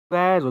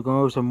guys, we're going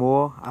over some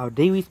more our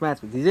daily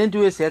Smash weeks. We didn't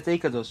do this yesterday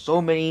because there's so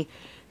many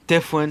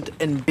different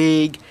and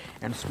big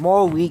and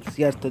small weeks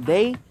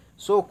yesterday.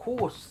 So of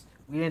course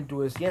we didn't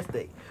do this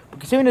yesterday. But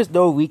considering there's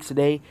no weeks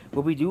today,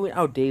 we'll be doing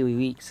our daily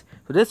weeks.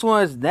 So this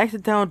one is next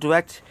Nintendo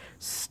Direct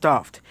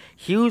stuffed.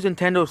 Huge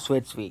Nintendo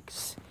Switch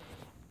weeks.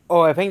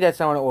 Oh, I think that's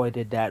someone already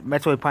did that.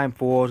 Metroid Prime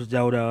 4,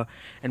 Zelda,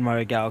 and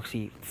Mario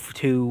Galaxy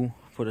 2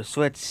 for the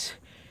Switch.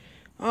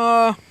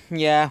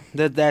 Yeah,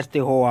 that's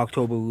the whole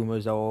October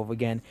rumors all over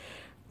again.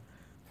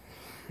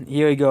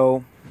 Here we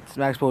go.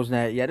 Smash Bros.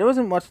 Net. Yeah, there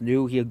wasn't much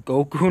new here.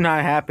 Goku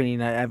not happening.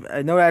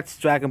 I know that's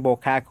Dragon Ball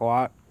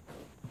Kakarot,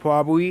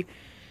 probably.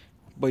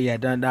 But yeah,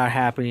 not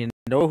happening.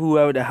 I don't know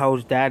whoever the hell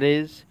that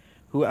is.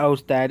 Who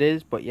else that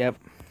is, but yep.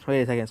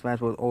 Wait a second, Smash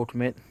Bros.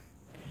 Ultimate.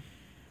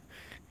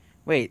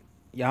 Wait,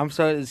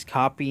 Yamcha is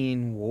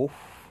copying Wolf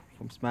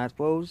from Smash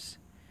Bros.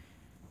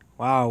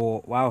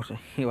 Wow, wow,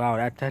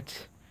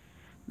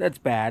 that's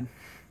bad.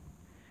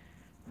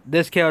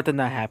 This character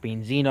not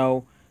happening.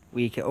 Xeno.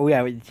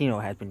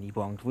 Xeno has been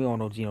debunked. We all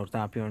know Xeno's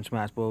not appearing in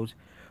Smash Bros.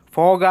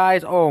 Fall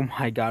Guys, oh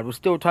my god, we're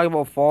still talking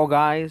about Fall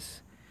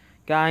Guys.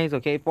 Guys,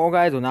 okay? Fall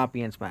Guys will not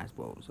be in Smash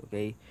Bros,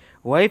 okay?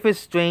 Life is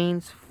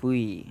Strange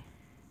free.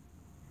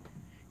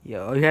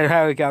 Yeah,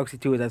 Mario Galaxy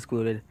 2 is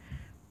excluded.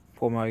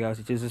 Poor Mario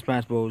Galaxy 2 is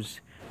Smash Bros.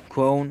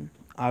 Clone,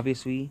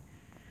 obviously.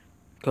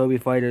 Kirby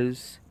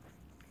Fighters.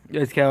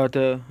 This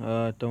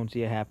character, don't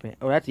see it happen.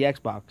 Oh, that's the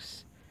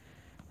Xbox.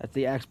 That's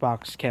the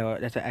Xbox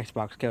character. That's an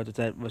Xbox character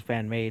that was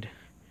fan made.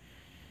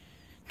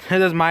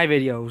 Those my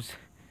videos.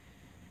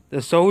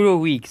 The solo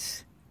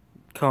weeks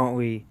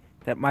currently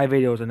that my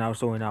videos are now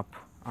showing up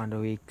on the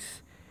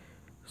weeks.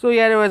 So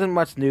yeah, there wasn't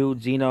much new.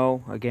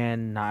 Xeno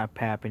again not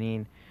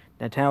happening.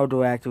 Nintendo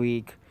Direct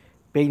week,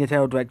 big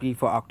Nintendo Direct week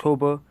for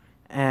October,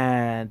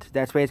 and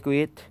that's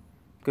basically it.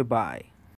 Goodbye.